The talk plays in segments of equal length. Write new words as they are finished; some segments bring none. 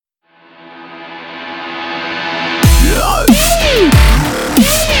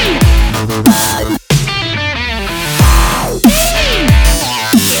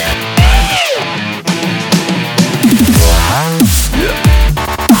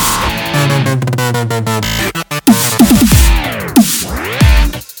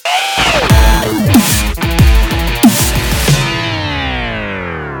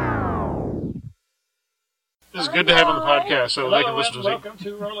Yeah, so Hello, they can listen to welcome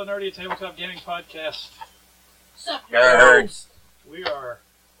to Roll Nerdy, a tabletop gaming podcast. Sup, Nerds. We are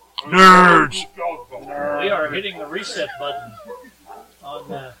Nerds. We are hitting the reset button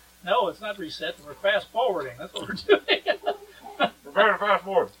on. No, it's not reset. We're fast forwarding. That's what we're doing. Prepare to fast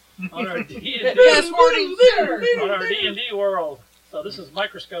forward. on our D&D on our D&D world. So this is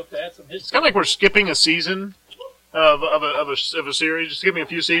Microscope to add some history. It's kind of like we're skipping a season of a series, just skipping a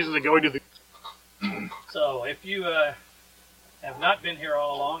few seasons and going to the. So if you have not been here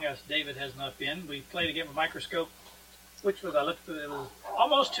all along, as David has not been, we played a game of Microscope, which was, I looked at it, was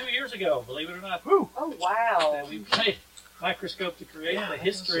almost 2 years ago, believe it or not. Woo. Oh, wow. And we played Microscope to create the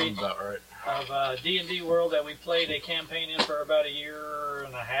history Right. of D&D world that we played a campaign in for about a year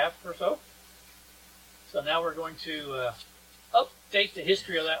and a half or so. So now we're going to update the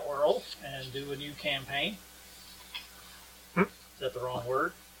history of that world and do a new campaign. Is that the wrong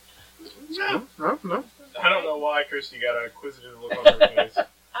word? No. I don't know why, Chris, you got an inquisitive look on your face.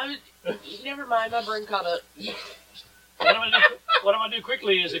 Never mind, my brain caught up. What I'm going to do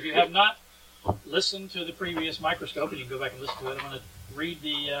quickly is, if you have not listened to the previous Microscope, and you can go back and listen to it, I'm going to read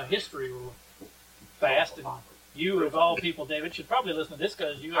the history fast. And you, of all people, David, should probably listen to this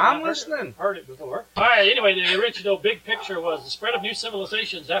because you have not heard it before. All right, anyway, the original big picture was the spread of new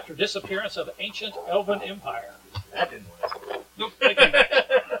civilizations after disappearance of ancient Elven Empire. That didn't work. Nope.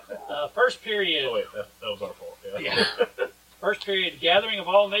 First period. Oh, wait, that was our fault. Yeah. First period, gathering of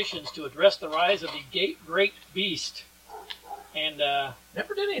all nations to address the rise of the Great Beast. And,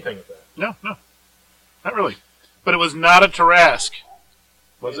 Never did anything with that. No, not really. But it was not a Tarrasque,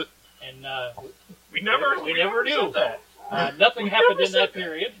 was it? And We never knew said that. nothing happened in that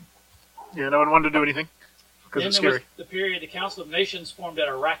period. Yeah, no one wanted to do anything because Then it's there scary. was the period the Council of Nations formed at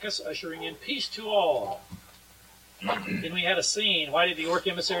Arrakis, ushering in peace to all. Then we had a scene. Why did the Orc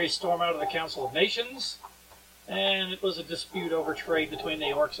emissaries storm out of the Council of Nations? And it was a dispute over trade between the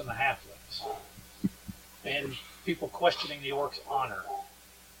Orcs and the Halflings. And people questioning the Orcs' honor.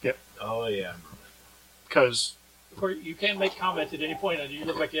 Oh, yeah. Because You can make comments at any point, and you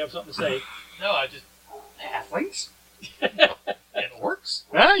look like you have something to say. No, I just halflings and orcs.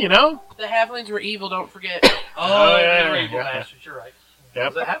 yeah, you know. The halflings were evil, don't forget. Oh, yeah, they're evil yeah. bastards. You're right.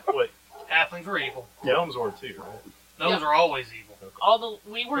 Yep. Was that wait, Halflings were evil. gnomes were too, right? Gnomes are always evil.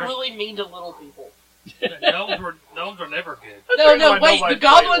 We were really mean to little people. Gnomes were never good. No, why wait, nobody the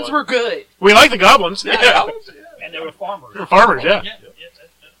goblins played were good. We like the goblins. Yeah. And they were farmers. They're farmers, yeah.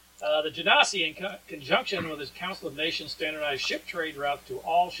 The Genasi, in conjunction with his Council of Nations, standardized ship trade routes to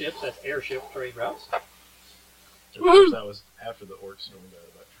all ships. That's airship trade routes. Of course, that was after the orcs stormed out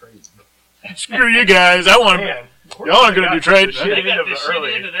about trade. Screw you guys. I want to. Man, Y'all aren't going to do trade. Shit They into got the the shit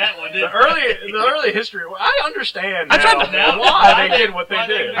early- into that one, didn't The early history. I understand I now, tried to- now why they did what they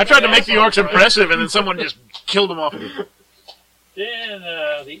did. I tried to make the orcs impressive, and then someone just killed them off. Then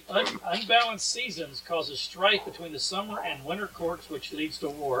the unbalanced seasons causes strife between the summer and winter courts, which leads to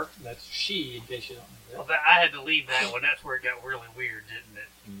war. That's she, in case you don't know Well, I had to leave that one. That's where it got really weird, didn't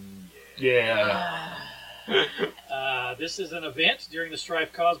it? Yeah. that. This is an event during the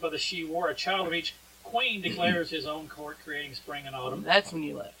strife caused by the she war. A child of each queen declares his own court, creating spring and autumn. That's when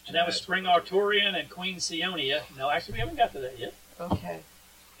you left. And that was Spring Arturian and Queen Sionia. No, actually, we haven't got to that yet. Okay.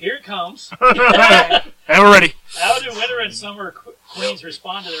 Here it comes. And we're ready. How do winter and summer queens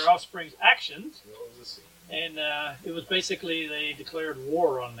respond to their offspring's actions? And it was basically they declared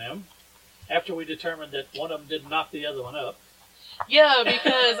war on them after we determined that one of them did knock the other one up. Yeah,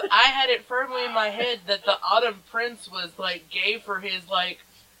 because I had it firmly in my head that the Autumn Prince was, gay for his,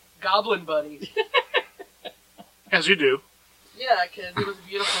 goblin buddy. As you do. Yeah, because it was a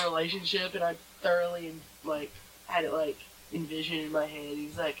beautiful relationship, and I thoroughly, had it, envisioned in my head.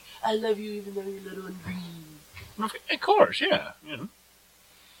 He's like, I love you even though you're little and green. Of course, yeah. You know.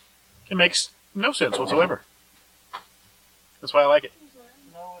 It makes no sense whatsoever. That's why I like it.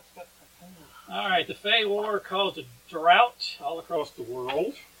 No, it's got All right, the Fey War caused a drought all across the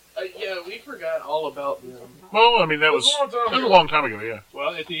world. Yeah, we forgot all about them. Well, I mean, that was a long time ago, yeah.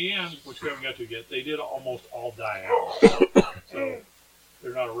 Well, at the end, which we haven't got to yet, they did almost all die out. So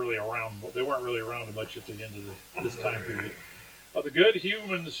they're not really around. They weren't really around much at the end of this time period. The good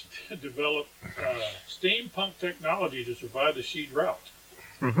humans developed steampunk technology to survive the she drought.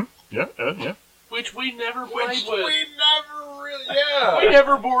 Mm-hmm. Yeah. Which we never played with. We never really, yeah. We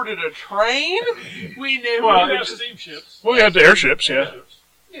never boarded a train. We never... Well, we have steamships. Well, we had the airships, yeah.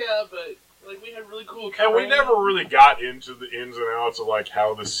 Yeah, but we had really cool And trains. we never really got into the ins and outs of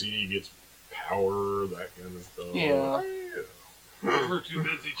how the sea gets power, that kind of stuff. Yeah. We're too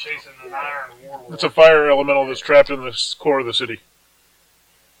busy chasing an iron warlord. It's a fire elemental that's trapped in the core of the city.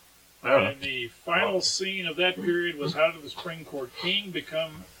 I don't know. And the final scene of that period was how did the Spring Court King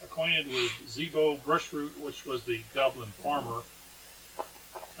become acquainted with Zebo Brushroot, which was the goblin farmer.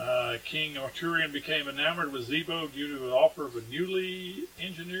 King Arturian became enamored with Zebo due to an offer of a newly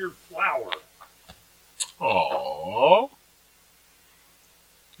engineered flower. Aww.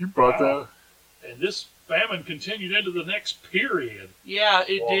 You brought Wow. And this famine continued into the next period. Yeah,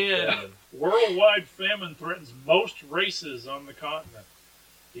 it did. Worldwide famine threatens most races on the continent.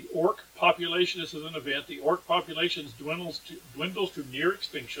 The orc population, this is an event, the orc population dwindles to near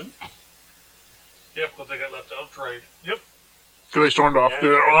extinction. Yep, but they got left out of trade. Yep. Because they stormed off And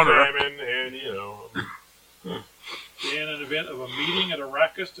their honor. famine, and In an event of a meeting at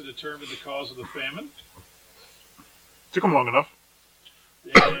Arrakis to determine the cause of the famine. Took them long enough.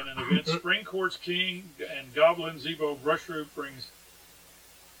 In an event, Spring Court's King and Goblin Zebo Brushroot brings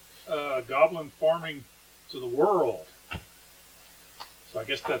goblin farming to the world. So I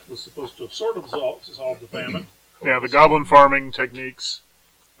guess that was supposed to have sort of solved the famine. Yeah, the goblin farming techniques.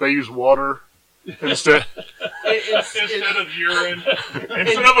 They use water instead. Instead of urine.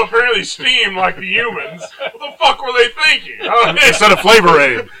 instead of apparently steam like the humans, what the fuck were they thinking? Instead of Flavor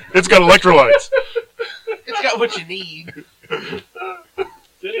Aid, it's got electrolytes. It's got what you need.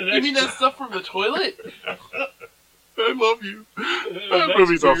 You mean that stuff from the toilet? I love you. In That the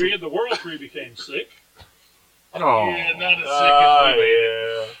movie's next period, the World Tree became sick. Oh. Yeah, not as sick as we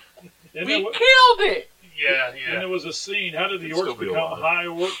made. And We there killed it! Yeah, And yeah. there was a scene. How did the It'd still orcs be become alive. high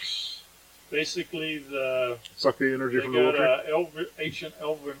orcs? Basically, Suck the energy they from the got water. an ancient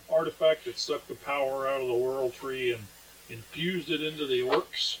elven artifact that sucked the power out of the World Tree and infused it into the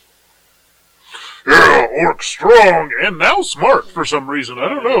orcs. Yeah, orc strong and now smart for some reason. I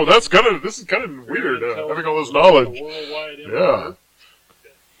don't know. This is kind of weird, having all this knowledge. The worldwide Yeah. empire.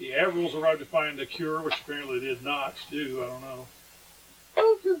 The Avrils arrived to find a cure, which apparently they did not do. I don't know.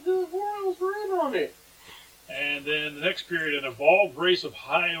 Oh, because the royals were in on it. And then the next period, an evolved race of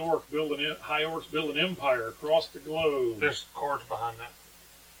high orcs build an empire across the globe. There's cords behind that.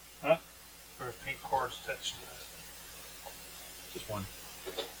 Huh? There's pink cords attached to that. Just one.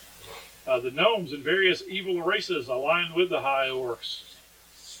 The gnomes and various evil races aligned with the high orcs.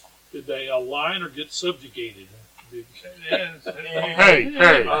 Did they align or get subjugated? Hey.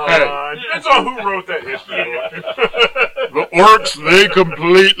 Depends on who wrote that history book. The orcs, they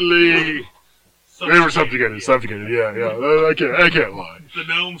completely... They were subjugated, yeah. I can't lie. The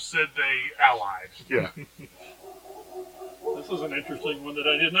gnomes said they allied. Yeah. This is an interesting one that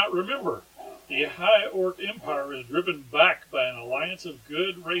I did not remember. The High Orc Empire is driven back by an alliance of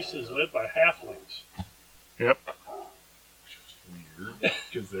good races led by halflings. Yep. Weird,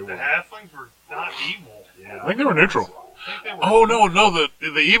 because they The were. halflings were not evil. I think they were neutral. I think they were. Oh, no,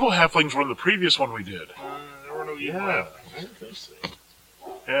 the evil halflings were in the previous one we did. There were no evil Yeah. halflings.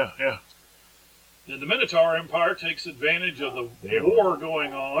 Yeah. Then the Minotaur Empire takes advantage of the Damn. war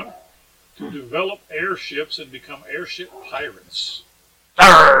going on to develop airships and become airship pirates.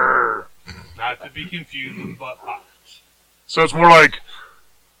 Arrgh! Not to be confused with butt pirates. So it's more like,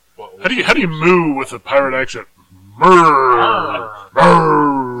 What was how do you moo with a pirate accent? Murr,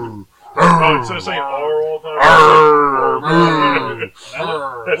 murr, Oh, instead of saying R all the time. Arrgh, moo. And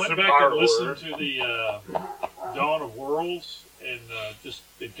I That's went the back pirate and listened word. to the Dawn of Worlds, and just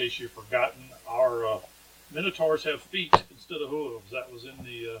in case you've forgotten, our Minotaurs have feet instead of hooves. That was in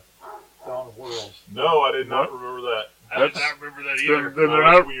the Dawn of Worlds. No, I did not remember that. I did That's- not remember that They're, either. they're, Oh,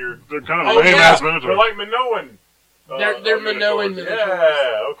 that's not, weird. they're kind Oh, of lame yeah. ass They're minotaurs. like Minoan. They're Minoan Minotaurs.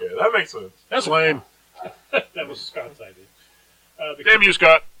 Yeah, okay, that makes sense. That's lame. That was Scott's idea. The, Damn you,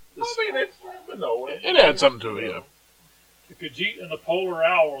 Scott. the, I mean, it's Minoan. It had something to it, yeah. the Khajiit and the polar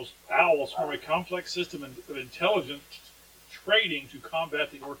owls form a complex system of intelligent trading to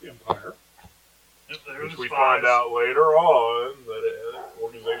combat the Orc Empire. Yep, there were Which the we spies. find out later on that an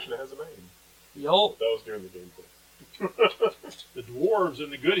organization has a name. Yup. That was during the gameplay. The dwarves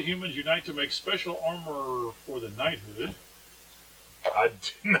and the good humans unite to make special armor for the knighthood. I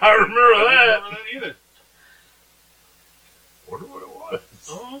did not I remember didn't that. remember that either. Wonder what it was.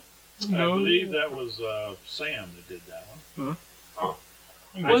 Uh-huh. I believe that was Sam that did that one.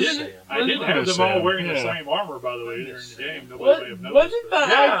 I Wasn't did, it- I did wasn't have it- them all wearing the Yeah. same armor, by the way, during the game. Nobody may have noticed. Wasn't the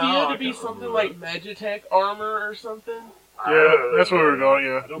Yeah, idea I to be can't something remember like Magitech armor or something? Yeah, that's what we were going,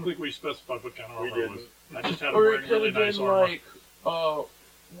 yeah. I don't think we specified what kind of We armor it didn't. was. I just had them Or it wearing could really have been nice armor. like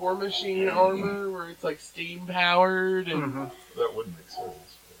War Machine armor where it's like steam powered and Mm-hmm. That would make sense.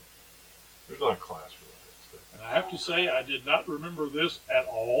 There's not a class for that. And I have to say, I did not remember this at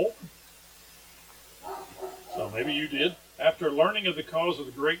all. So maybe you did. After learning of the cause of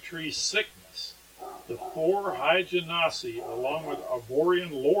the great tree's sickness, The four High Genasi, along with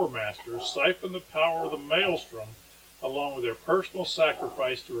Arvorian lore masters, siphon the power of the Maelstrom, along with their personal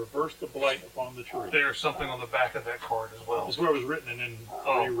sacrifice to reverse the blight upon the tree. There's something on the back of that card as well. That's where it was written and then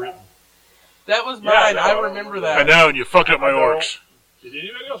rewritten. That was mine. no, I remember that. I know, and you fucked up my orcs. Did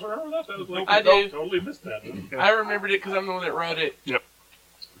anybody else remember that? That was like I do. Totally missed that. I remembered it because I'm the one that wrote it. Yep.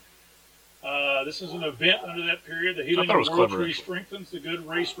 This is an event under that period. The healing thought it of was the World clever, Tree actually. strengthens the good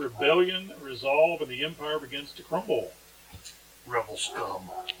race rebellion, resolve, and the empire begins to crumble. Rebel scum.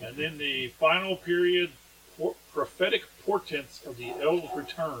 And then the final period, prophetic portents of the elves'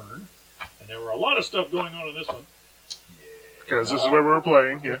 return. And there were a lot of stuff going on in this one. Because this is where we were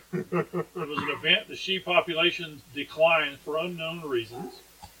playing, yeah. It was an event. The she population declined for unknown reasons.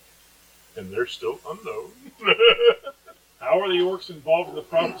 And they're still unknown. How are the orcs involved in the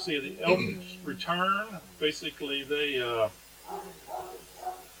prophecy of the elves' return? Basically, they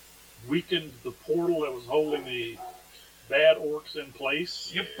weakened the portal that was holding the bad orcs in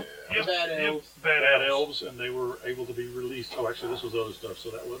place. Yep. Bad elves. Bad elves, and they were able to be released. Oh, actually, this was other stuff, so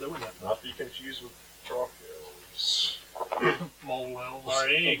that was that. Not to be confused with chalk elves. Mole elves. All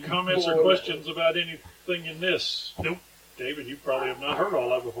right, any comments or questions about anything in this? Nope. David, you probably have not heard all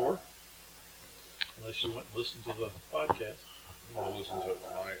that before. Unless you went and listened to the podcast. I'm going to listen to it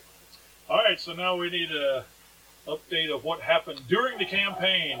tonight. All right, so now we need a update of what happened during the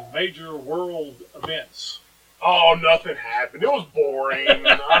campaign. Major world events. Oh, nothing happened. It was boring.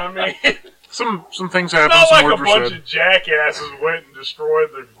 I mean, Some things happened, not some like a words were bunch said. of jackasses went and destroyed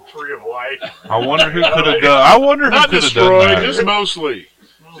the Tree of Life. I wonder who could have done. I wonder who Not could have done destroyed, that. just mostly.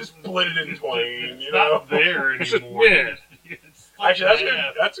 Just split it in twain, It's you know? not there It's just- anymore. yeah. Actually, that's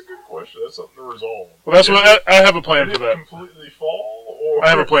good. That's a good question. That's something to resolve. Well, that's what I have a Did plan it for that. completely fall? Or I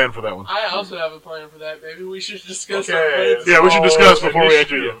have a plan for that one. I also have a plan for that. Maybe we should discuss Okay. our plans. Yeah, we should discuss before we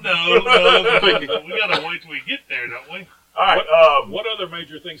actually initiative. No, we gotta wait till we get there, don't we? All right. What other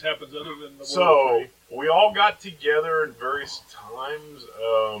major things happened other than the So world tree? we all got together at various times,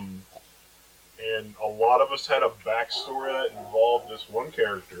 and a lot of us had a backstory that involved this one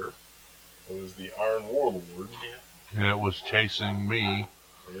character. It was the Iron Warlord. And it was chasing me.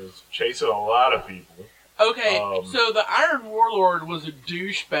 It was chasing a lot of people. Okay, Um, so the Iron Warlord was a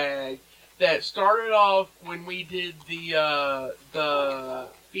douchebag that started off when we did the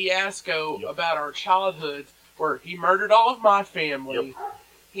fiasco Yep. about our childhoods, where he murdered all of my family. Yep.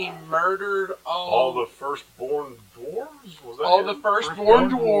 He murdered All the firstborn dwarves? Was that all him? the firstborn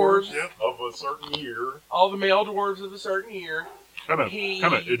dwarves, Yep. Of a certain year. all the male dwarves of a certain year. Kind of He-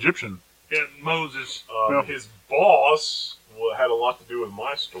 Egyptian. Yeah, Moses, Yeah. His boss had a lot to do with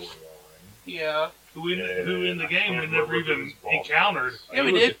my storyline. Yeah, who in the game we Can't never remember even who his boss encountered. yeah,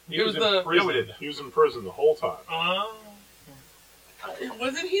 we was- did. he It was was in the prison. Yeah, we did. He was in prison the whole time.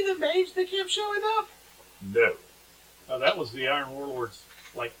 wasn't he the mage that kept showing up? No. That was the Iron Warlord's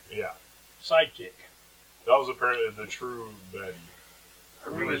Yeah. sidekick. That was apparently the true baddie. I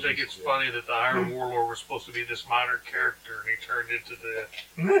really think it's funny that the Iron Warlord was supposed to be this minor character and he turned into the...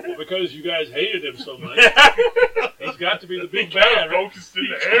 Well, because you guys hated him so much, he's got to be the big bad. Kind of Right? focused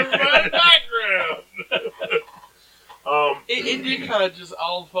into everybody's background. It did kind of just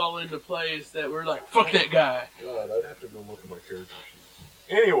all fall into place that we're like, fuck that guy. God, I'd have to go look at my character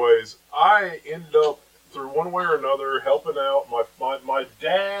sheet. Anyways, I ended up, through one way or another, helping out. My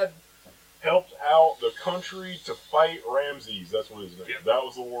dad helped out the country to fight Ramses. That's what his name. Yep. That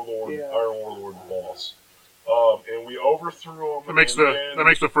was the warlord, Yeah. Iron Warlord boss. And we overthrew him. That makes and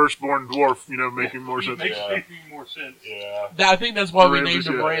the firstborn dwarf, making more sense. Makes Yeah. more sense. Yeah. I think that's why we Ramses,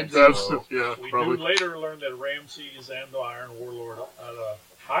 named him yeah. Ramses. That's, yeah, We probably. do later learn that Ramses and the Iron Warlord had a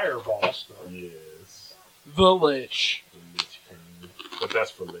higher boss. Though. Yes. The Lich. The Lich King. But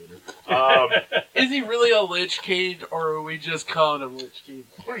that's for later. Is he really a Lich King, or are we just calling him Lich King?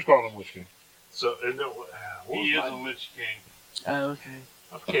 We're just calling him Lich King. So, and then, what He was is a my, Lich King. Oh, okay.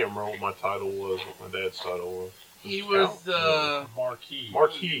 I can't remember what my title was, what my dad's title was. He was Marquis.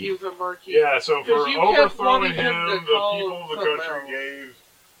 Marquis. he was a Marquis. Yeah, so for 'Cause you kept overthrowing wanting him him, to the call people of the something country else. gave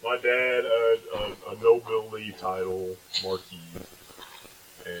my dad a nobility title, Marquis.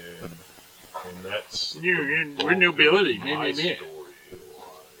 And that's We're nobility. my story.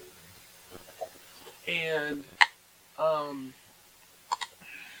 And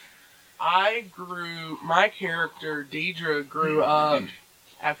my character Deidre grew up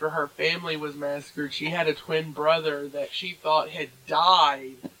after her family was massacred. She had a twin brother that she thought had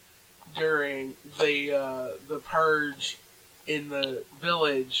died during the purge in the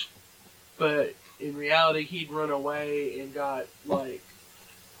village, but in reality he'd run away and got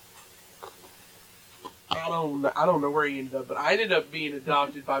I don't know where he ended up, but I ended up being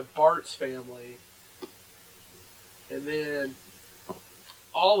adopted by Bart's family. And then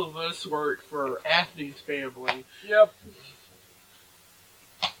all of us worked for Athne's family. Yep.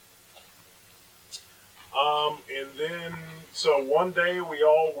 And then, so one day we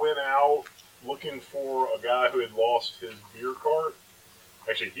all went out looking for a guy who had lost his beer cart.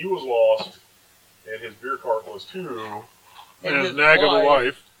 Actually, he was lost, and his beer cart was too. And his nag of a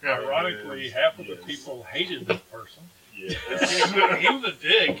wife. Yeah. Ironically, half of the people hated this person. Yeah. He was a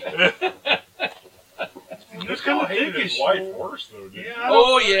dick. He was kind of hated his wife worse, though, didn't he? Yeah,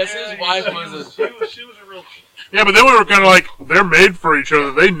 Oh, yes, his wife was a... She was a real... Yeah, but then we were kind of like, they're made for each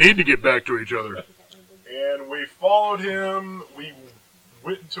other. They need to get back to each other. And we followed him. We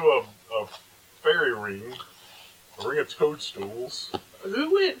went into a fairy ring. A ring of toadstools.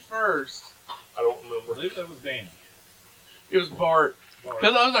 Who went first? I don't I remember. believe that was Danny. It was Bart. Bart.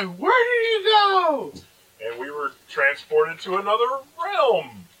 Because I was like, where did you go? And we were transported to another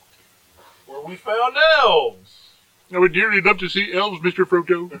realm where we found elves. I would dearly love to see elves, Mr.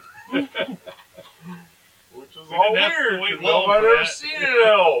 Frodo. Which is We all didn't have to weird wait because long nobody for ever that. seen an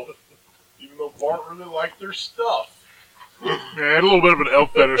elf. Even though Bart really liked their stuff. Yeah, I had a little bit of an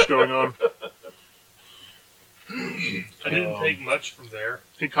elf fetish going on. I didn't take much from there.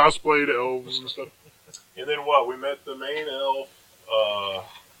 He cosplayed elves and stuff. And then what? We met the main elf,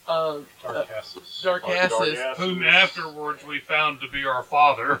 Darkassus. Darkassus. Whom afterwards we found to be our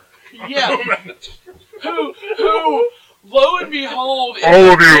father. Yeah. who, lo and behold, All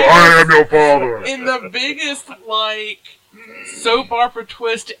of you, I am your father. in the biggest, like, soap opera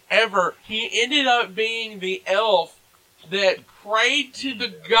twist ever, he ended up being the elf that prayed to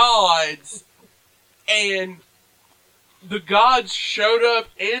the gods, and the gods showed up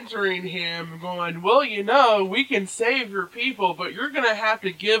answering him, going, well, you know, we can save your people, but you're going to have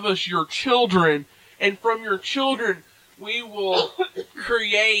to give us your children, and from your children, we will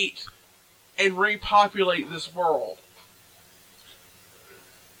create and repopulate this world.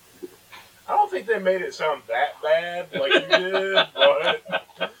 I don't think they made it sound that bad like you did, but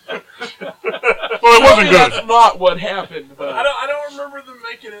Well, it wasn't good. That's not what happened, but I don't remember them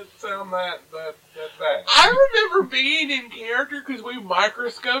making it sound that bad. I remember being in character because we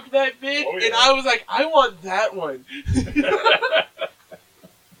microscoped that bit, Oh, yeah. and I was like, I want that one.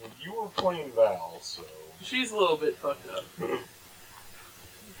 You were playing Val, so. She's a little bit fucked up.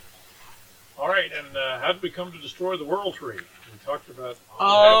 All right, and how did we come to destroy the World Tree? We talked about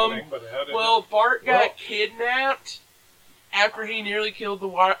happening, but how did Well, Bart got kidnapped after he nearly killed the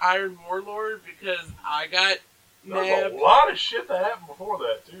Iron Warlord because I got There was nabbed. a lot of shit that happened before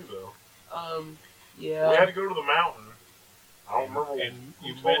that, too, though. Yeah. We had to go to the mountain. I don't remember And who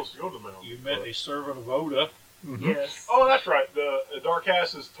you told met- us to go to the mountain. you met a servant of Oda. Yes. Oh, that's right. The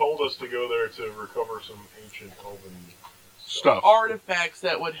Darkassus told us to go there to recover some ancient elven Stuff. Artifacts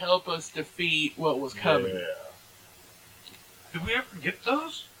that would help us defeat what was coming. Yeah. Did we ever get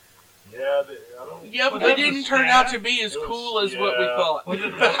those? Yeah, I don't... Yeah, but Was they that the didn't turn out staff? to be as It was- cool as what we yeah. thought. Was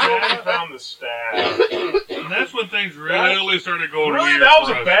it That's when we that? found the staff. And that's when things really started going Really, weird that was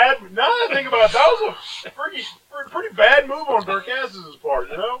for a us. bad... Now that I think about it, that was a pretty bad move on Darkassus' part,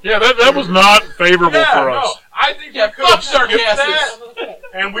 you know? Yeah, that was not favorable for us. No, I think Yeah, we could have fuck skipped Darkassus. that,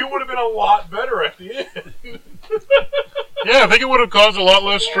 and we would have been a lot better at the end. Yeah, I think it would have caused a lot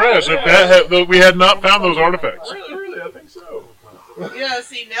less stress if that we had not found those artifacts. Really, I think so. Yeah,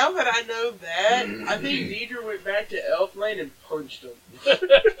 see, now that I know that, I think Deidre went back to Elfland and punched him.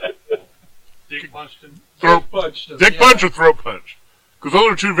 Dick punched him. Throat, Punched him. dick yeah. punch or throat punch? Because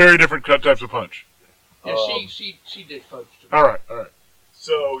those are two very different types of punch. Yeah, Um, she dick punched him. All right.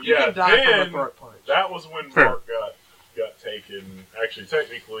 So, You yeah, can die from a then throat punch. that was when Fair. Bart got taken. Actually,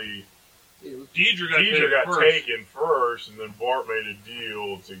 technically, It was- Deidre got Deidre taken got first. taken first, and then Bart made a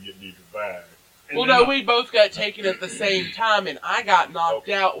deal to get Deidre back. And Well, then no, we both got taken at the same time, and I got knocked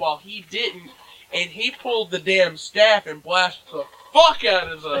out while he didn't, and he pulled the damn staff and blasted the fuck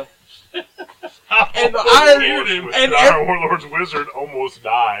out of the... And the Iron... and the Iron Warlord's wizard almost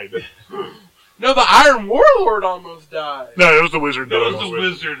died. No, the Iron Warlord almost died. No, it was the wizard. That was though. the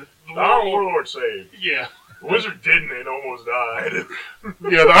wizard. The The Iron warlord. Warlord saved. Yeah. The wizard didn't and almost died.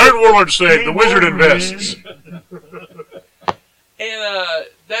 Yeah, the Iron Warlord saved. The wizard invests. And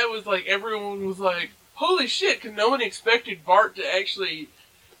that was like, everyone was like, holy shit, because no one expected Bart to actually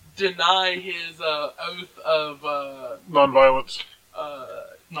deny his oath of Nonviolence.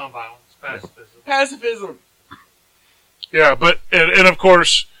 Nonviolence. Pacifism. pacifism. Yeah, but and of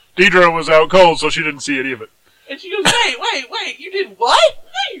course, Deidre was out cold, so she didn't see any of it. And she goes, wait, you did what?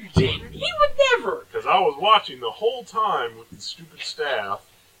 No, you didn't. He would never. Because I was watching the whole time with the stupid staff.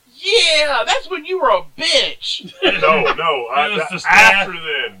 Yeah, that's when you were a bitch. No. It was the staff. After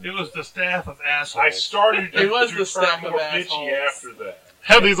then. It was the staff of assholes. I started to It was turn the staff of more assholes. bitchy after that.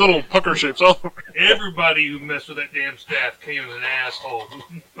 Had these little pucker shapes all over. Everybody who messed with that damn staff came as an asshole.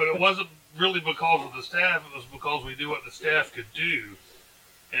 But it wasn't really because of the staff. It was because we knew what the staff could do.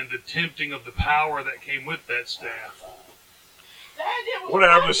 And the tempting of the power that came with that staff.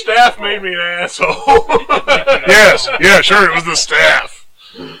 Whatever, the staff made me an asshole. Yes, yeah, sure, it was the staff.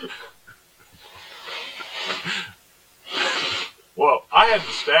 Well, I had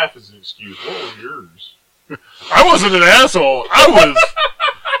the staff as an excuse. What was yours? I wasn't an asshole. I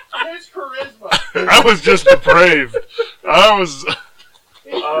His charisma. was just depraved. His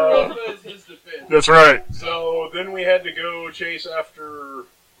charisma is his defense. That's right. So then we had to go chase after.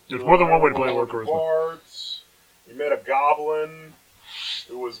 There's more than one way to play Lord Charisma. Parts. We met a goblin.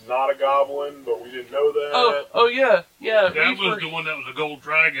 It was not a goblin, but we didn't know that. Oh yeah. That was the one that was a gold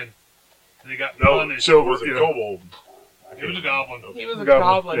dragon. And he got No, punished. it was a kobold. He was a goblin. He was a Goblin,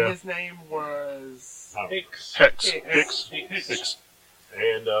 goblin. yeah. His name was Hicks. Hex. Hicks.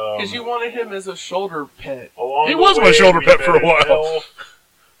 And Because you wanted him as a shoulder pet. along He the was my way, shoulder we pet met for a an while. elf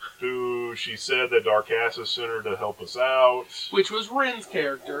who she said that Darkassus sent her to help us out. Which was Ren's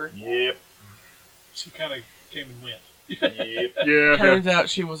character. Yep. She kind of came and went. Yep. Yeah. Turns out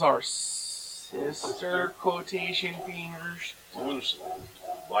she was our sister, quotation fingers.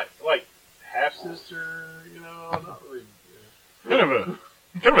 Like half sister, not really.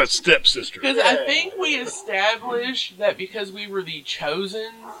 Kind of a stepsister. Because I think we established that because we were the chosen,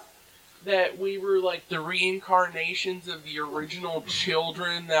 that we were like the reincarnations of the original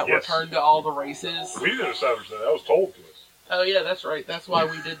children that were Yes. turned to all the races. We didn't establish that. That was told to us. Oh yeah, that's right. That's why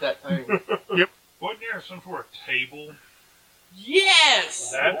we did that thing. Wasn't there some sort of table?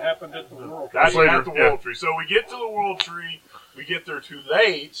 Yes! That happened at the World That's Later, at the yeah. World Tree. So we get to the World Tree. We get there too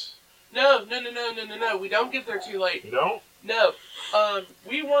late. No. We don't get there too late. You know? No.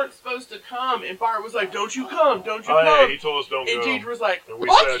 We weren't supposed to come, and Bart was like, "Don't you come, don't you Oh, yeah, come." he told us don't And go. Deidre was like, And we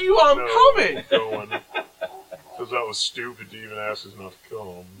 "Fuck said, you, I'm "No, coming." Going. Because that was stupid to even ask us not to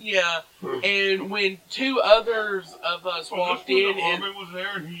come. Yeah, and when two others of us walked This in, when the and army was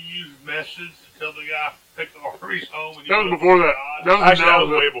there and he used message to tell the guy pick the armies home. And he That was goes, before that. "God." That was Actually, that was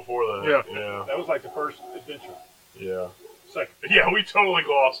now way before that. Yeah. Yeah. That was like the first adventure. Yeah. Second. Yeah, we totally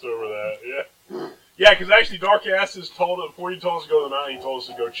glossed over that. Yeah. Yeah, because actually Darkassus told us, before he told us to go to the mountain, he told us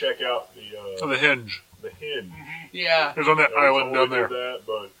to go check out Oh, the hinge. the hinge. yeah, It was on that Yeah, we island totally down there. did that,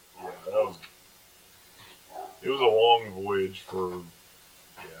 but yeah, it was a long voyage for,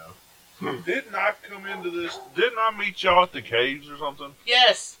 yeah. Didn't I come into this? Didn't I meet y'all at the caves or something?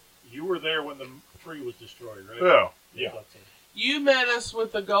 yes, You were there when the tree was destroyed, right? Yeah. Yeah. I thought so. you met us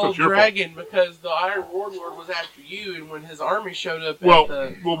with the So gold it's your dragon because the Iron Warlord was after you, and when his army showed up Well,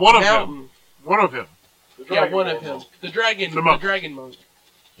 at the one of mountain, them. One of him. The yeah, dragon one of was- him, the dragon, The monk. monk.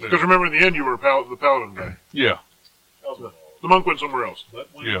 Because remember, in the end, you were the paladin guy. Yeah. That was The monk went somewhere else. But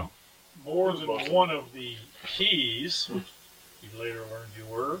when Yeah. more than one of the keys, which you later learned you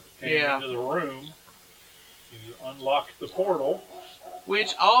were, came Yeah. into the room, you unlocked the portal.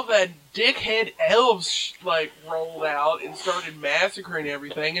 Which all the dickhead elves rolled out and started massacring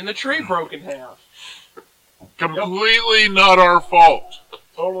everything, and the tree broke in half. Completely not our fault.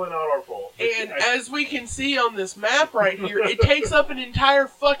 totally not our fault. And as we can see on this map right here, it takes up an entire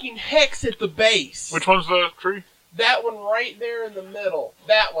fucking hex at the base. Which one's the tree? That one right there in the middle.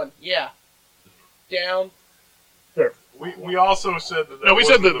 That one, yeah. Down. We also said that. No, we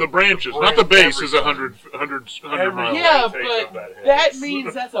said wasn't the branches, not the base is 100 Every- miles. Yeah, take but up that that hex.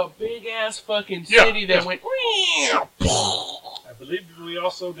 means that's a big ass fucking Yeah, city that yeah. went. I believe we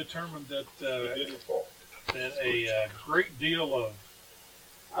also determined that It didn't fall. that a great deal of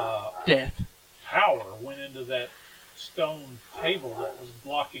Death. power went into that stone table that was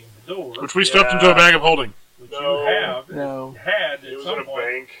blocking the door, Which we stuffed into a bag of holding. which No. you have No. had It at was some in a point.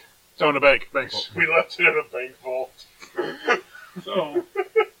 bank. Oh, in a bank. Bank vault. We left it in a bank vault. So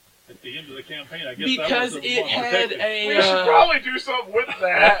at the end of the campaign, I guess Because that was the it one had protected. We should a. probably do something with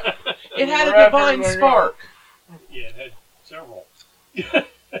that. It had a Wrap divine everything spark. Yeah, it had several. Yeah.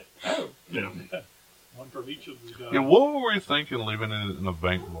 One from each of the Yeah, what were we thinking leaving it in a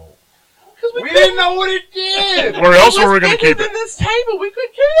bank vault? Because We didn't know what it did. Where else were we going to keep In it? this table, we could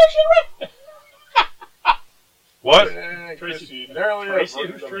carry that shit right. What? Yeah, Tracy. narrowly Tracy, up.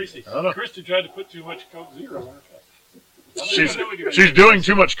 who's Tracy? I don't know. Christy tried to put too much Coke Zero in her. She's doing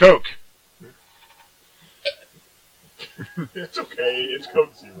too much coke. It's okay. It's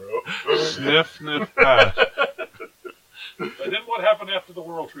Coke Zero. Sniff, sniff, pass. But then what happened after the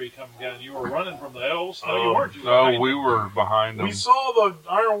World Tree coming down? You were running from the elves? No, you weren't. You were No, behind we them. were behind them. We saw the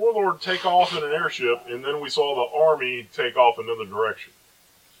Iron Warlord take off in an airship, and then we saw the army take off another direction.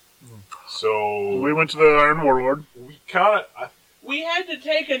 So We went to the Iron Warlord. we kind of We had to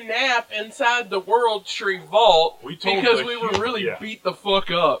take a nap inside the World Tree Vault we told because the we were hu- really yeah. beat the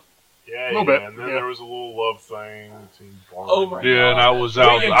fuck up. Yeah, Little bit, and then yeah. there was a little love thing between Barney. Oh my Yeah, and I was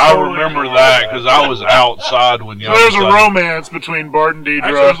out. We I enjoyed remember all that that. because I was outside when So y'all. there's a decided- romance between Bart and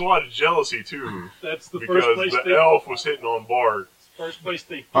Actually, there's Deidre. a lot of jealousy too, That's the because first place the elf was hitting on Bart. first place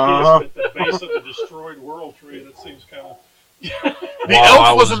they kissed Uh-huh. at the base of the destroyed World Tree. That seems kind of. The While I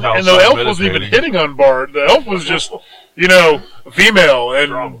elf was wasn't, and the elf outside wasn't even meditating. hitting on Bart. The elf was just, female, and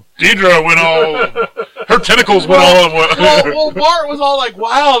Drama. Deidre went all, her tentacles went Well, all. well, Bart was all like,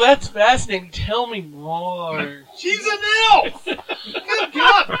 "Wow, that's fascinating. Tell me more." She's an elf! Good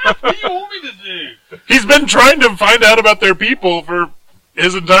God! What do you want me to do? He's been trying to find out about their people for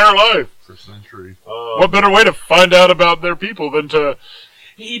his entire life. For centuries. What better way to find out about their people than to?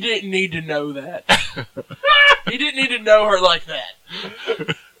 He didn't need to know that. He didn't need to know her like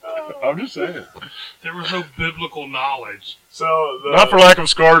that. I'm just saying. There was no biblical knowledge. So the Not for lack of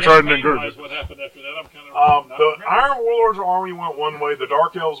scar trying to encourage Campaign-wise, it. what happened after that? I'm kind of. not the remembering. Iron Warlord's army went one way. The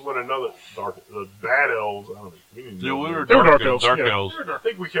Dark Elves went another. The bad elves. I don't know. We didn't Yeah, know we them. were They were dark dark elves, Dark yeah. elves. I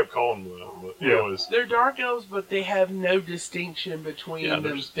think we kept calling them that. But Yeah. anyways, They're dark elves, but they have no distinction between Yeah, they're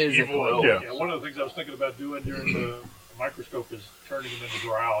them just physically. evil elves. Yeah. Yeah, one of the things I was thinking about doing during the microscope is turning them into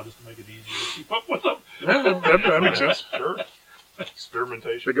drow just to make it easier to keep up with them. Yeah, that makes sense. sure.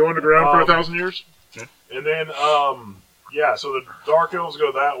 Experimentation. They go underground for 1,000 years. And then, so the Dark Elves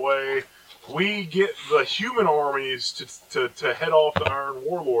go that way. We get the human armies to head off the Iron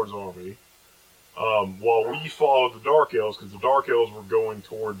Warlord's army, while we follow the Dark Elves, because the Dark Elves were going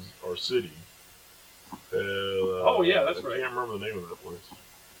towards our city. Oh, yeah, that's I right. can't remember the name of that place.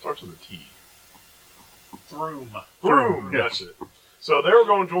 Starts with a T. Throom. Throom, yeah. that's it. So they were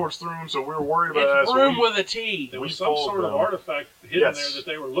going towards Throom, so we were worried about that. It's so room we- with a T. There We was some followed sort of them. artifact hidden Yes. there that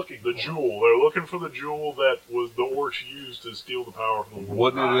they were looking the for. jewel. They're looking for the jewel that was the orcs used to steal the power from the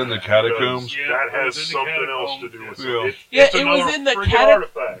world. Wasn't it in the catacombs? Yeah, That it has was in the something else to catacombs, do with yeah. it. Yeah, It's it was another in the freaking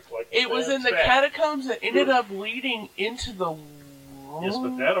artifact. Like It was in the that. catacombs that ended up leading into the. Yes,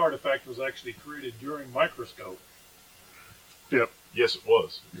 but that artifact was actually created during Microscope. Yes, it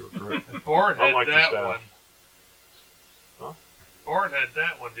was. You're correct. Bart had Unlike the that staff. one. Huh? Bart had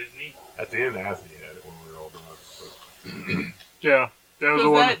that one, didn't he? At the end, Anthony had it when we were all done. Yeah, that was the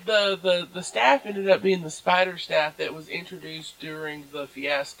Because one. that the staff ended up being the spider staff that was introduced during the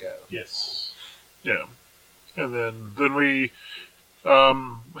fiasco. Yes. Yeah, and then we,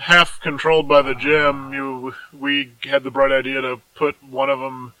 half controlled by the gem. We had the bright idea to put one of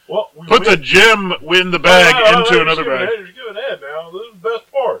them, Well, we put the gem in the bag into another bag. You're giving ahead now. This is the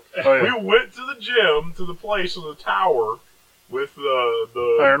best part. Oh yeah, We went to the gym, to the place of the tower, with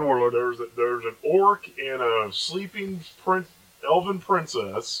the Iron Warlord. There's an orc and a sleeping elven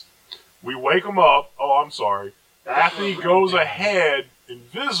princess. We wake them up. Oh, I'm sorry. Anthony goes ahead,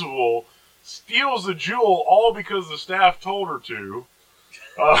 invisible, steals the jewel, all because the staff told her to.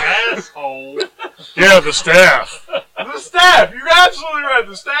 Asshole. Yeah, the staff. The staff! You're absolutely right.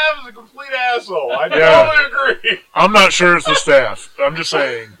 The staff is a complete asshole. I Yeah. totally agree. I'm not sure it's the staff. I'm just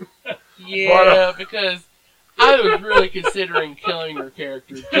saying. Yeah, because I was really considering killing her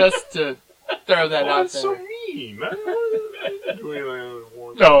character just to throw that Why out that's so there. mean? I didn't do anything I didn't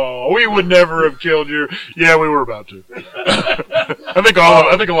want to. No, we would never have killed you. Yeah, we were about to. I think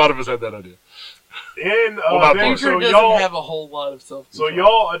a lot of us had that idea. And not then, Bart. so Danger doesn't y'all, have a whole lot of self. so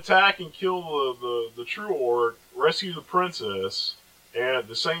y'all attack and kill the true orc, rescue the princess, and at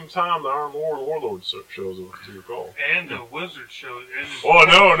the same time, the Iron Warlord shows up to your call. And the wizard showed. And Oh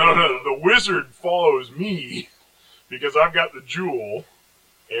no! The wizard follows me because I've got the jewel,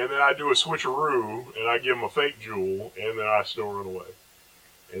 and then I do a switcheroo, and I give him a fake jewel, and then I still run away,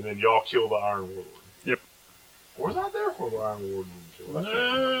 and then y'all kill the Iron Warlord. Yep. Was I there for the Iron Warlord? I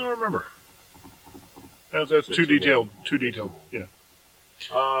don't remember. That's too detailed. Too detailed. Yeah.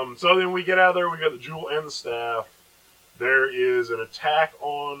 So then we get out of there. We got the jewel and the staff. There is an attack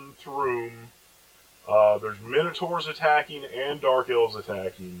on Throom. There's Minotaurs attacking and Dark Elves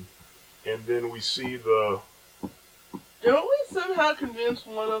attacking, and then we see the. Don't we somehow convince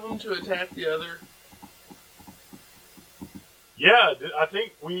one of them to attack the other? Yeah, I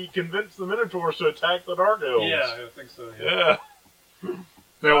think we convinced the Minotaurs to attack the Dark Elves. Yeah, I think so. Yeah. Yeah.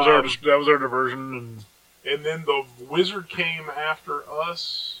 That was our diversion, And then the wizard came after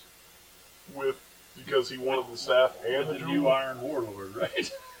us because he wanted the staff and the the new jewel. Iron Warlord,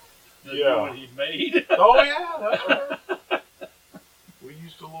 right? The Yeah. new one he'd made. Oh yeah, that's right.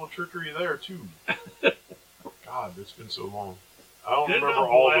 used a little trickery there too. God, it's been so long. I don't Didn't remember I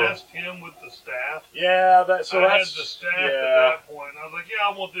all the. blast him with the staff? Yeah, that. So I that's had the staff yeah. at that point. And I was like, yeah,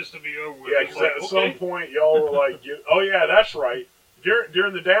 I want this to be over with. Yeah, It's because like, at okay. some point y'all were like, "Oh yeah, that's right."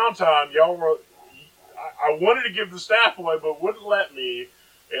 During the downtime, y'all were. I wanted to give the staff away, but wouldn't let me.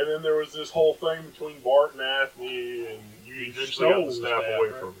 And then there was this whole thing between Bart and Anthony, and you eventually got the staff away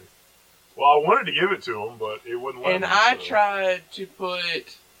from me. Well, I wanted to give it to him, but it wouldn't let me. And I so. tried to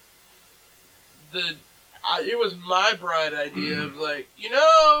put it was my bright idea of like,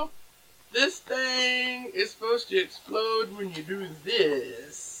 this thing is supposed to explode when you do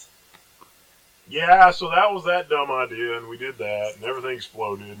this. Yeah, so that was that dumb idea, and we did that, and everything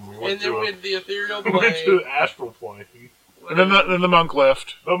exploded, and we went And then with the ethereal we went to plane. the astral plane. And then the monk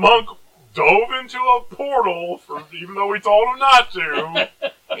left. The monk dove into a portal, even though we told him not to,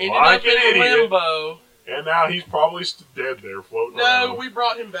 Ended like up an in idiot. limbo. and now he's probably dead there floating No, around. we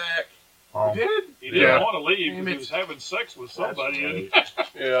brought him back. We did? He didn't Yeah. want to leave Damn because he it. was having sex with That's somebody. And right.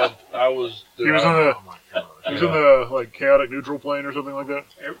 Yeah, I was. He was in the Oh my god. he was in the chaotic neutral plane or something like that,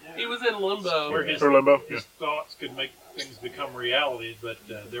 He was in limbo. where his or limbo. Yeah. thoughts could make things become reality, but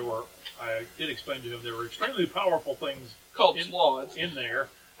I did explain to him there were extremely powerful things Called in- Slots. in there.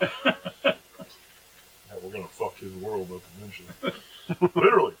 Yeah, we're gonna fuck his world up eventually.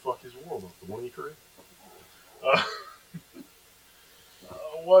 Literally, fuck his world up. The one he created.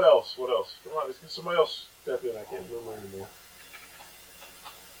 What else? What else? Come on, let's get somebody else step in. I can't remember anymore.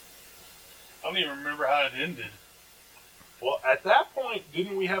 I don't even remember how it ended. Well, at that point,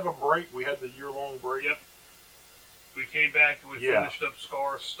 didn't we have a break? We had the year-long break. Yep. We came back and we Yeah. finished up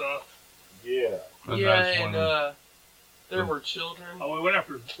Scar's stuff. Yeah. And Yeah, that's and when- there were children. Oh,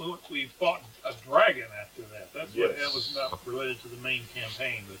 we fought a dragon after that. That's what Yes. that was not related to the main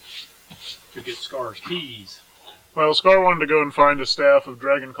campaign, but to get Scar's keys. Well, Scar wanted to go and find a staff of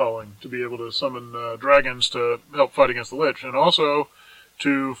dragon calling to be able to summon dragons to help fight against the Lich, and also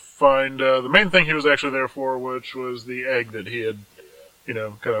to find the main thing he was actually there for, which was the egg that he had,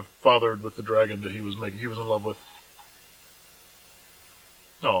 kind of fathered with the dragon that he was in love with.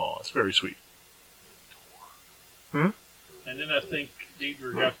 Oh, it's very sweet. And then I think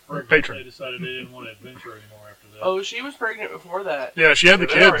Deidre got pregnant. Patron. They decided they didn't want to adventure anymore after that. Oh, she was pregnant before that. Yeah, she had the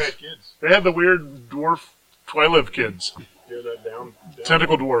They never kids. had kids. They had the weird dwarf Twilight kids, Yeah, that down.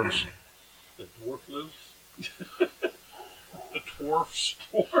 tentacle dwarves, The dwarf lives. The dwarfs.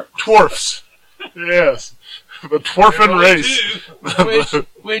 dwarfs. Yes, the dwarfen race.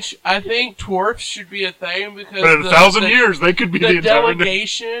 Which I think dwarfs should be a thing because But in 1,000 years, they could be the the entire.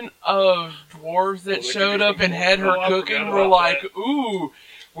 delegation of dwarves that they showed could up be- and had her Oh, I cooking forgot were about like, that. ooh,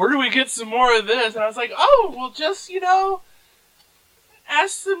 where do we get some more of this? And I was like, oh, well, just, ask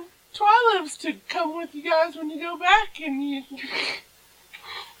some Twilights to come with you guys when you go back and you...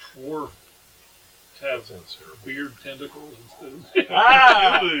 Dwarf have Sounds terrible. weird tentacles instead of.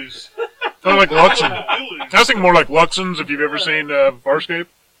 Ah! Illus. Kind of like Luxon. Illus. I think more like Luxons if you've ever seen Farscape.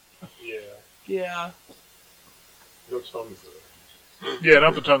 Yeah. Yeah. No tongue for that. Yeah,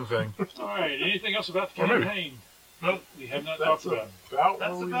 not the tongue thing. All right. Anything else about the Or maybe. campaign? Nope. We have not That's talked about. about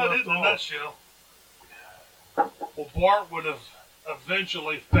That's where we about it left in a off. nutshell. Well, Bart would have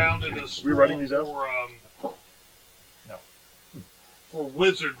eventually founded a school writing these out? for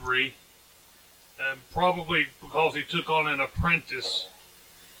wizardry, and probably because he took on an apprentice.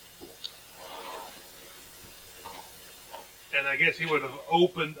 And I guess he would have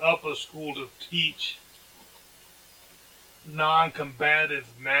opened up a school to teach non-combative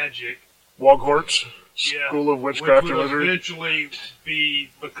magic. Woghorts, Yeah, School of Witchcraft which and would Wizardry. eventually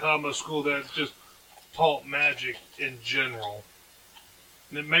become a school that just taught magic in general.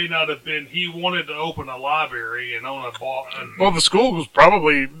 And it may not have been. He wanted to open a library and own a bar. Well, the school was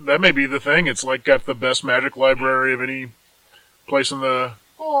probably, that may be the thing. It's like got the best magic library of any place in the...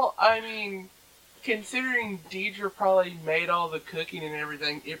 Well, I mean, considering Deidre probably made all the cooking and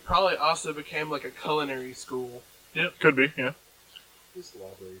everything, it probably also became like a culinary school. Could be, yeah. This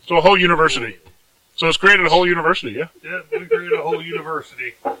library. So a whole university. So it's created a whole university, yeah. Yeah, we created a whole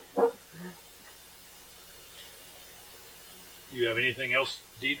university. You have anything else,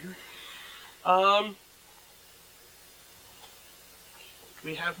 Deidre?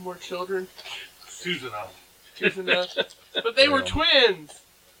 We have more children. Two's enough. Two's enough. But they were twins.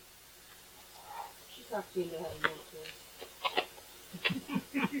 She's not keen to have more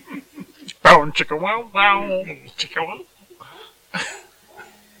kids. Bow and chicka wow wow. Chicka wow.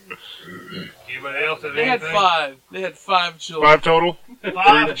 Anybody else have They had anything? 5. They had 5 children. 5 total. 5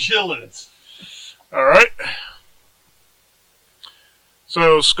 chillins. All right.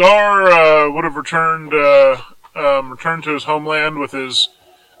 So Scar would have returned to his homeland with his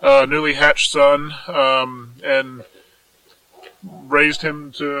newly hatched son, and raised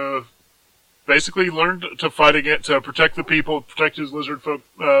him to basically learn to fight against, to protect the people, protect his lizard folk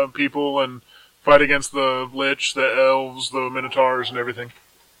people, and fight against the Lich, the Elves, the Minotaurs, and everything.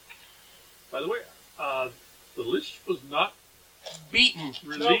 By the way, the Lich was not Beaten.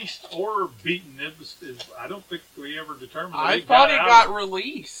 released or beaten. I don't think we ever determined. That I thought it out. got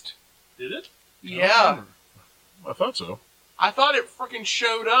released. Did it? Yeah. I thought so. I thought it freaking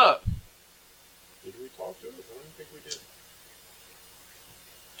showed up. Did we talk to it? I don't think we did.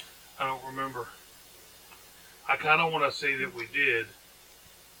 I don't remember. I kind of want to say that we did.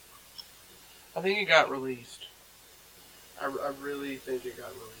 I think it got released. I really think it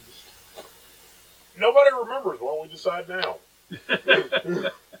got released. Nobody remembers. Why don't we decide now?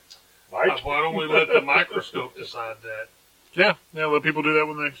 Mike? Why don't we let the microscope decide that? Yeah, let people do that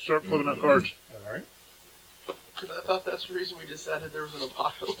when they start flipping out cards. All right. Because I thought that's the reason we decided there was an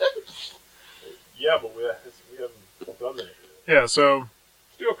apocalypse. Yeah, but we haven't done that yet. Yeah, so,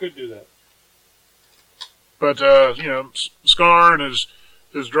 Still could do that. but, Scar and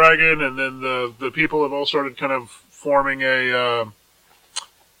his dragon, and then the people have all started kind of forming a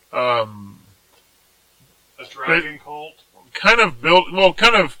dragon cult? kind of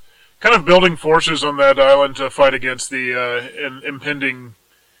building forces on that island to fight against the impending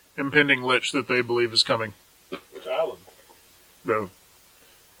Lich that they believe is coming. Which island? The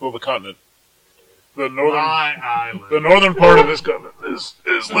continent. The northern Island. the northern part of this continent is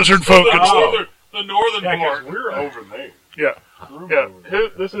lizard folk and stuff. The northern Yeah, 'cause part. we're over there. Yeah. We're Yeah, over there.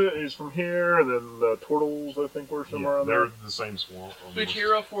 this is from here, and then the turtles, I think, were somewhere on they're there. the same swamp. almost. But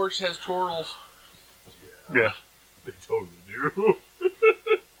Hero Force has turtles. Yeah. They totally do.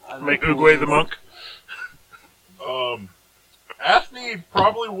 Make Oogway the monk. Athne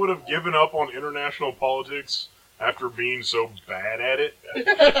probably would have given up on international politics after being so bad at it.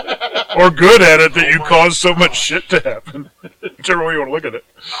 Or good at it that you caused so much shit to happen. Whichever way you want to look at it.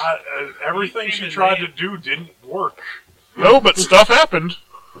 Everything she tried to do didn't work. No, but stuff happened.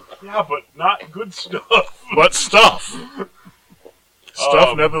 Yeah, but not good stuff. But stuff.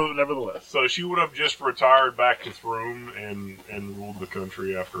 Nevertheless. So she would have just retired back to Thrum and ruled the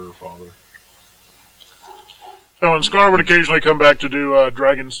country after her father. Oh, and Scar would occasionally come back to do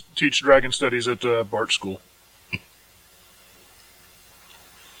teach dragon studies at Bart School.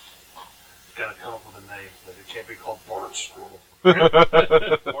 Gotta come up with a name, but it can't be called Bart School.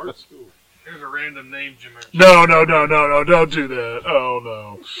 Art school. Here's a random name, Jimmy. No, don't do that. Oh,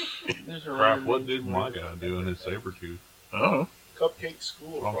 no. There's a Crap, random what name did for my it. guy do in his saber tooth? Oh. Cupcake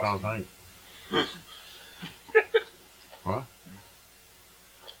School. I'm trying to think. What?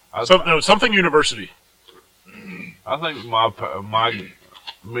 Something university. I think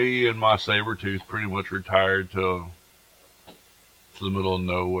me and my saber tooth pretty much retired to the middle of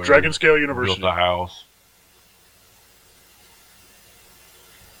nowhere. Dragon Scale University. Built a house.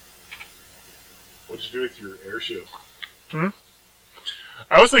 What'd you do with your airship? I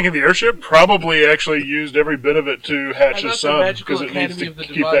was thinking the airship probably actually used every bit of it to hatch How his about the son Magical because it needs Academy to of the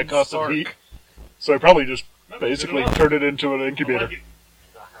keep Divine that constant Spark? heat. So I probably just basically turned it into an incubator. Like it.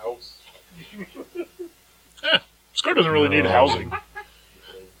 A house. Scar doesn't really need No. housing.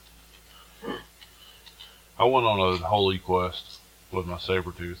 I went on a holy quest with my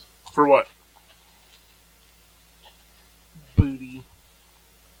saber tooth. For what? Booty.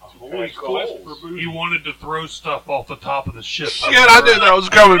 Holy quest for booty. He wanted to throw stuff off the top of the ship. Shit, I knew that was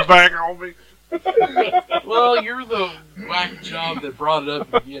coming back on me. Well, you're the whack job that brought it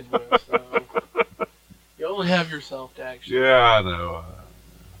up to begin with, so you only have yourself to actually. Yeah, I know.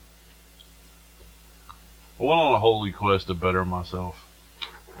 I went on a holy quest to better myself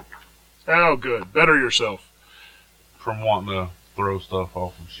Oh, good. Better yourself. from wanting to throw stuff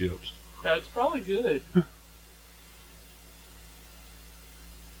off of ships. That's probably good.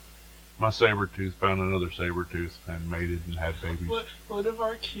 My saber tooth found another saber tooth and mated and had babies. One of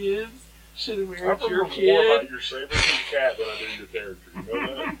our kids should have I married remember your more kid. about your saber tooth cat than I do your character. You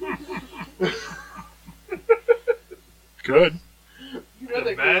know that? Good. You know The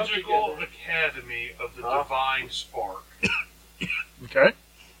they grew up Magical together. Academy of the Divine Spark, Okay.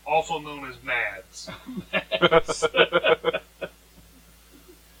 also known as MADS.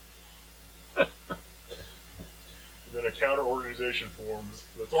 Then a counter organization forms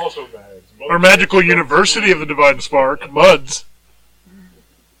that's also MAGS. Or Magical University of the Divine Spark. MUDS.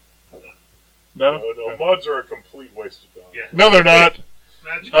 No? No, MUDs are a complete waste of time. Yeah. No, they're not.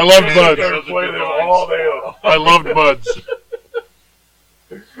 Magical I loved Academy MUDs. of the Play them Divine all day Spark. long. I loved MUDs.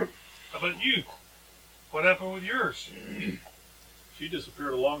 How about you? What happened with yours? She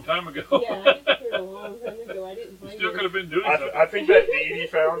disappeared a long time ago. Yeah, I disappeared her a long time ago. I didn't You find still her. could have been doing I, something. I think that Dee Dee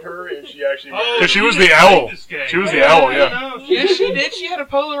found her, and she actually. Oh, Yeah, she was didn't the play owl. this game. She was the owl, yeah. No, Yes, she did. She had a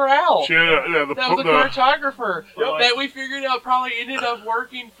polar owl. She had That was a cartographer Yep. that we figured out probably ended up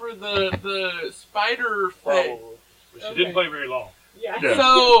working for the spider thing. Probably. But she didn't play very long. Yeah. Yeah.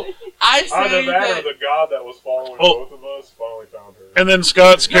 So I say Either that or that the god that was following Oh. both of us finally found her. And then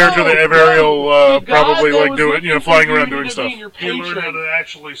Scott's character, the No, Avariel, the god probably that like was doing, looking flying for you around ended doing up stuff. being your He learned how patron. to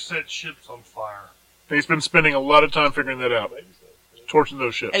actually set ships on fire. He's been spending a lot of time figuring that out, Maybe so. torching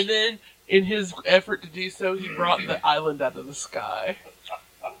those ships. And then, in his effort to do so, he brought the island out of the sky.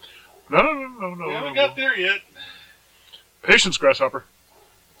 No. We haven't got there yet. Patience, Grasshopper.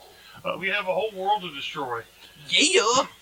 We have a whole world to destroy. Yeah.